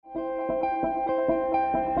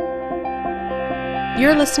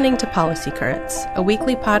You're listening to Policy Currents, a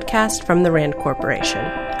weekly podcast from the RAND Corporation.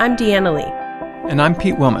 I'm Deanna Lee. And I'm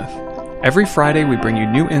Pete Wilmoth. Every Friday we bring you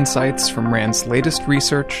new insights from RAND's latest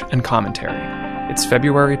research and commentary. It's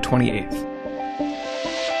February 28th.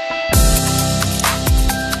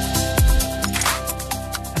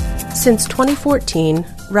 Since 2014,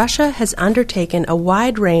 Russia has undertaken a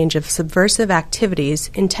wide range of subversive activities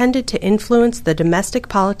intended to influence the domestic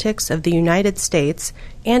politics of the United States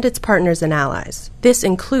and its partners and allies. This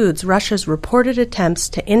includes Russia's reported attempts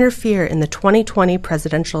to interfere in the 2020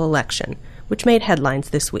 presidential election, which made headlines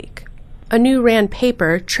this week. A new RAND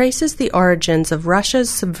paper traces the origins of Russia's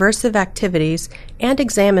subversive activities and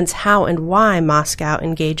examines how and why Moscow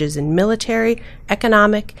engages in military,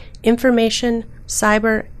 economic, information,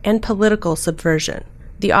 cyber, and political subversion.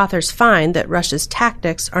 The authors find that Russia's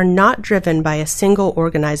tactics are not driven by a single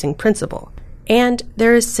organizing principle, and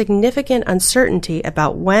there is significant uncertainty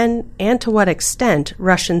about when and to what extent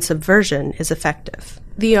Russian subversion is effective.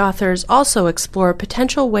 The authors also explore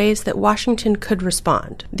potential ways that Washington could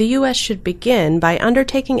respond. The U.S. should begin by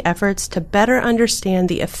undertaking efforts to better understand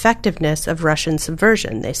the effectiveness of Russian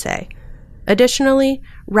subversion, they say. Additionally,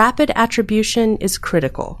 rapid attribution is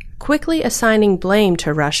critical. Quickly assigning blame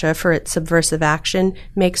to Russia for its subversive action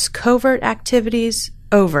makes covert activities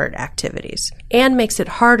overt activities, and makes it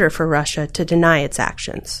harder for Russia to deny its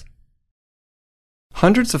actions.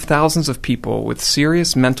 Hundreds of thousands of people with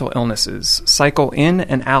serious mental illnesses cycle in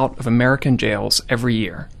and out of American jails every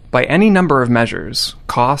year. By any number of measures,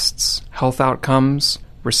 costs, health outcomes,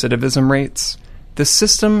 recidivism rates, the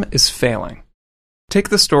system is failing. Take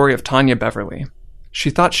the story of Tanya Beverly. She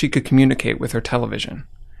thought she could communicate with her television.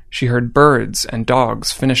 She heard birds and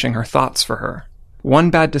dogs finishing her thoughts for her.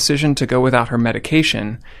 One bad decision to go without her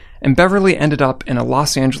medication, and Beverly ended up in a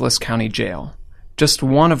Los Angeles County jail, just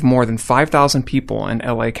one of more than 5,000 people in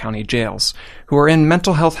LA County jails who are in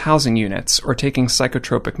mental health housing units or taking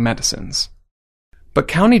psychotropic medicines. But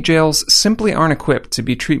county jails simply aren't equipped to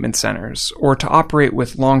be treatment centers or to operate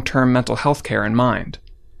with long-term mental health care in mind.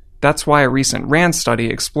 That's why a recent RAND study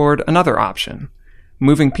explored another option,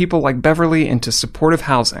 moving people like Beverly into supportive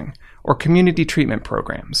housing or community treatment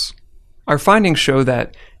programs. Our findings show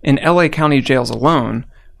that in LA County jails alone,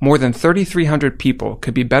 more than 3,300 people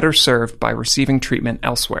could be better served by receiving treatment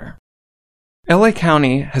elsewhere. LA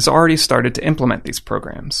County has already started to implement these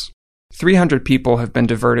programs. 300 people have been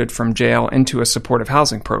diverted from jail into a supportive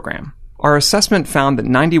housing program. Our assessment found that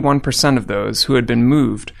 91% of those who had been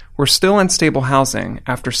moved were still in stable housing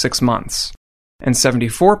after 6 months, and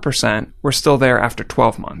 74% were still there after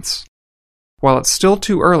 12 months. While it's still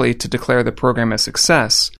too early to declare the program a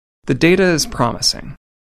success, the data is promising.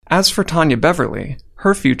 As for Tanya Beverly,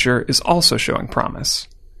 her future is also showing promise.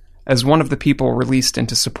 As one of the people released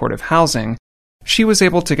into supportive housing, she was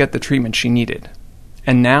able to get the treatment she needed.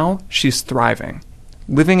 And now she's thriving,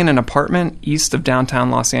 living in an apartment east of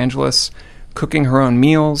downtown Los Angeles, cooking her own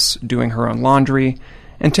meals, doing her own laundry,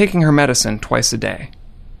 and taking her medicine twice a day.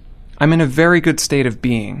 "I'm in a very good state of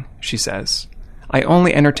being," she says. "I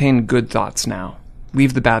only entertain good thoughts now.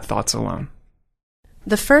 Leave the bad thoughts alone."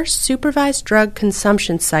 The first supervised drug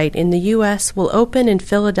consumption site in the U.S. will open in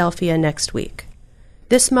Philadelphia next week.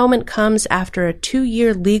 This moment comes after a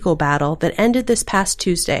 2-year legal battle that ended this past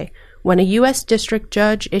Tuesday when a U.S. district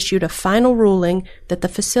judge issued a final ruling that the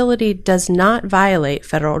facility does not violate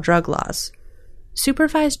federal drug laws.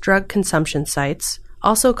 Supervised drug consumption sites,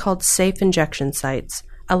 also called safe injection sites,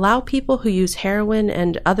 allow people who use heroin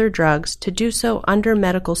and other drugs to do so under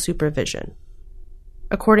medical supervision.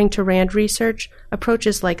 According to RAND research,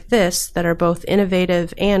 approaches like this, that are both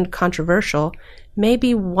innovative and controversial, may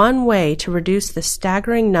be one way to reduce the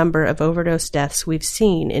staggering number of overdose deaths we've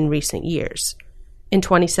seen in recent years. In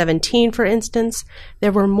 2017, for instance,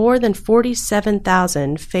 there were more than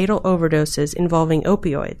 47,000 fatal overdoses involving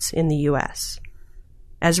opioids in the U.S.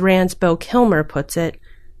 As RAND's Bo Kilmer puts it,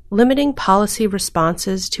 limiting policy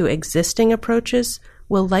responses to existing approaches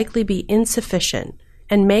will likely be insufficient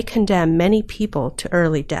and may condemn many people to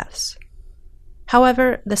early deaths.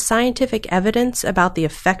 However, the scientific evidence about the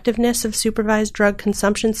effectiveness of supervised drug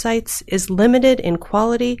consumption sites is limited in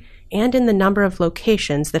quality and in the number of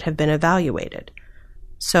locations that have been evaluated.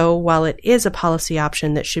 So, while it is a policy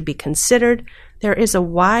option that should be considered, there is a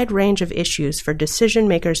wide range of issues for decision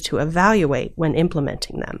makers to evaluate when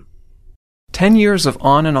implementing them. 10 years of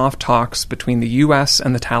on and off talks between the U.S.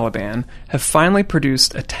 and the Taliban have finally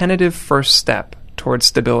produced a tentative first step towards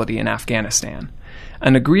stability in Afghanistan,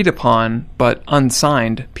 an agreed-upon but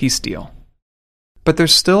unsigned peace deal. But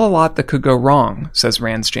there's still a lot that could go wrong, says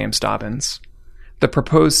RAND's James Dobbins. The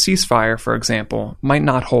proposed ceasefire, for example, might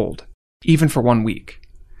not hold, even for 1 week.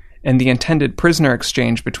 and the intended prisoner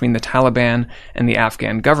exchange between the Taliban and the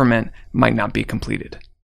Afghan government might not be completed.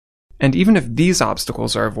 And even if these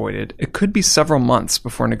obstacles are avoided, it could be several months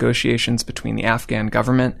before negotiations between the Afghan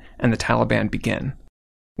government and the Taliban begin.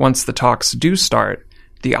 Once the talks do start,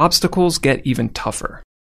 the obstacles get even tougher.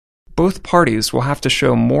 Both parties will have to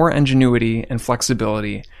show more ingenuity and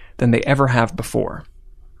flexibility than they ever have before.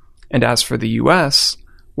 And as for the U.S.,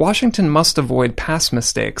 Washington must avoid past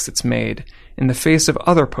mistakes it's made in the face of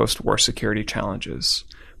other post-war security challenges,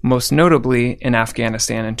 most notably in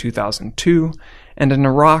Afghanistan in 2002 and in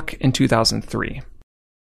Iraq in 2003.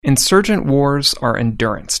 Insurgent wars are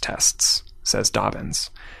endurance tests, says Dobbins,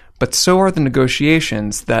 but so are the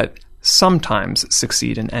negotiations that sometimes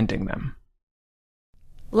succeed in ending them.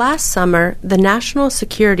 Last summer, the National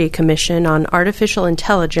Security Commission on Artificial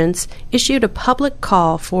Intelligence issued a public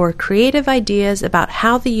call for creative ideas about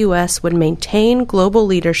how the U.S. would maintain global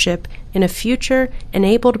leadership in a future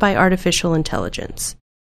enabled by artificial intelligence.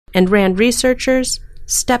 And RAND researchers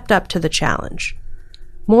stepped up to the challenge.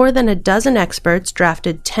 More than a dozen experts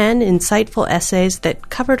drafted 10 insightful essays that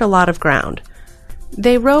covered a lot of ground.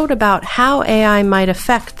 They wrote about how AI might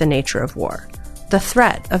affect the nature of war, the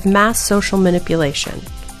threat of mass social manipulation,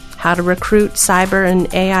 how to recruit cyber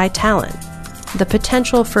and AI talent, the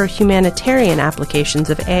potential for humanitarian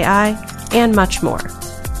applications of AI, and much more.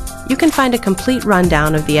 You can find a complete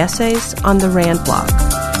rundown of the essays on the RAND blog.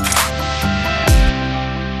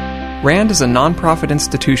 RAND is a nonprofit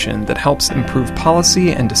institution that helps improve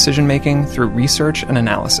policy and decision-making through research and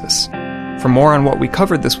analysis. For more on what we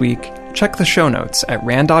covered this week, check the show notes at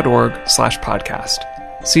rand.org/podcast.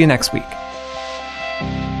 See you next week.